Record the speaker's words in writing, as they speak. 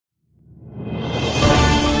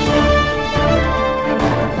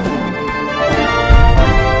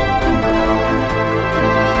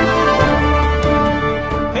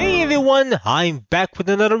everyone, I'm back with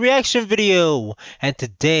another reaction video, and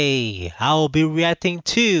today I'll be reacting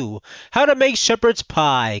to how to make shepherd's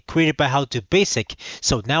pie, created by How to Basic.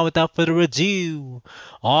 So now without further ado,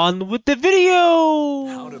 on with the video!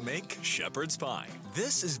 How to make shepherd's pie.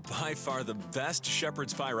 This is by far the best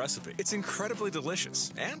shepherd's pie recipe. It's incredibly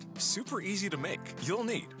delicious and super easy to make. You'll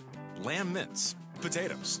need lamb mince,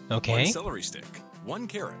 potatoes, Okay. 1 celery stick, 1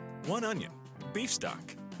 carrot, 1 onion, beef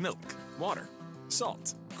stock, milk, water,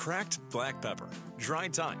 salt, cracked black pepper,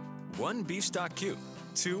 dried thyme, 1 beef stock cube,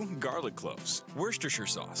 2 garlic cloves, Worcestershire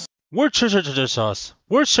sauce. Worcestershire sauce.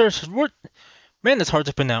 Man, that's hard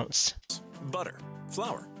to pronounce. Butter,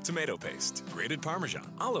 flour, tomato paste, grated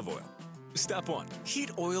Parmesan, olive oil. Step 1. Heat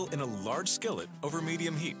oil in a large skillet over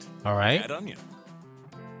medium heat. Alright. Add onion.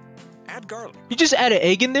 Add garlic. You just add an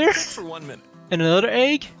egg in there? Cook for 1 minute. And another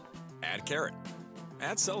egg? Add carrot.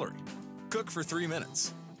 Add celery. Cook for 3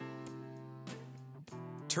 minutes.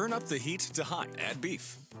 Turn up the heat to high. Add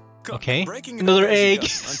beef. Cook, Okay. breaking it Another up as you egg.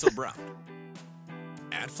 go until brown.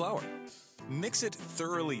 Add flour. Mix it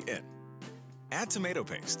thoroughly in. Add tomato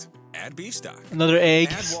paste. Add beef stock. Another egg.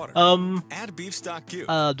 Add water. Add beef stock cube.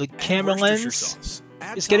 The camera Worcestershire lens sauce.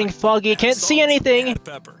 Add is getting thyme. foggy. I Add can't salt. see anything. Add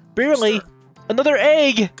pepper. Barely. Stir. Another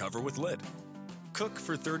egg. Cover with lid. Cook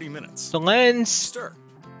for 30 minutes. The lens. Stir.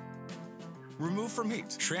 Remove from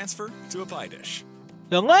heat. Transfer to a pie dish.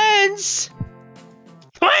 The lens.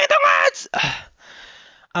 Clean the lens.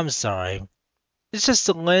 I'm sorry. It's just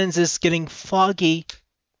the lens is getting foggy.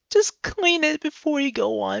 Just clean it before you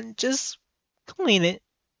go on. Just clean it.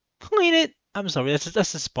 Clean it. I'm sorry. That's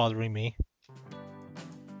just bothering me.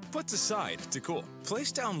 Put aside to cool.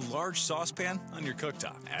 Place down large saucepan on your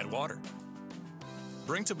cooktop. Add water.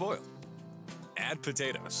 Bring to boil. Add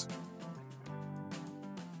potatoes.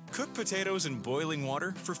 Cook potatoes in boiling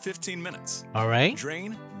water for 15 minutes. Alright.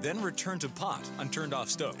 Drain, then return to pot on turned off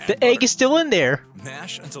stove. Add The egg butter. is still in there.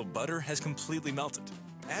 Mash until butter has completely melted.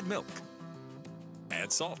 Add milk.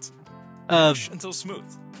 Add salt. Uh, Mash until smooth.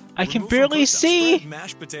 I can Remove from barely cooktop. see. Spread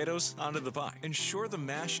mashed potatoes onto the pie. Ensure the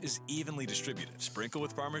mash is evenly distributed. Sprinkle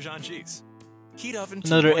with Parmesan cheese. Heat oven to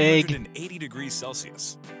Another egg. 180 degrees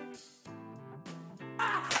Celsius.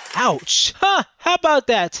 Ouch! Huh, how about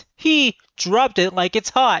that? He dropped it like it's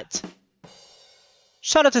hot.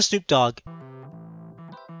 Shout out to Snoop Dogg.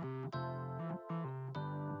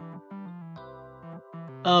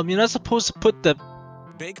 You're not supposed to put the...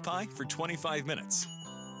 Bake pie for 25 minutes.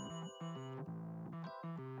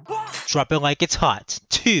 Drop it like it's hot.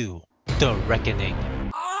 To the reckoning.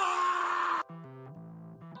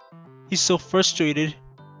 He's so frustrated.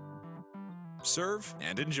 Serve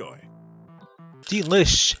and enjoy.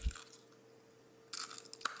 Delish.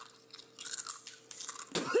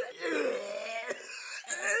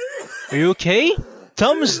 Are you okay?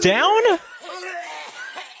 Thumbs down?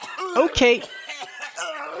 Okay.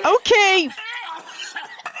 Okay!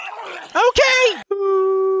 Okay!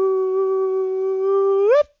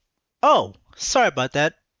 Oh, sorry about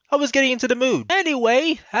that. I was getting into the mood.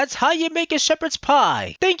 Anyway, that's how you make a shepherd's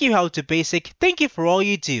pie. Thank you, How to Basic. Thank you for all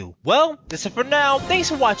you do. Well, that's it for now. Thanks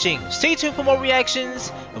for watching. Stay tuned for more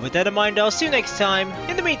reactions. And with that in mind, I'll see you next time.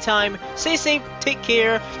 In the meantime, stay safe, take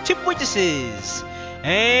care, 2 pointesses,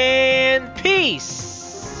 and peace!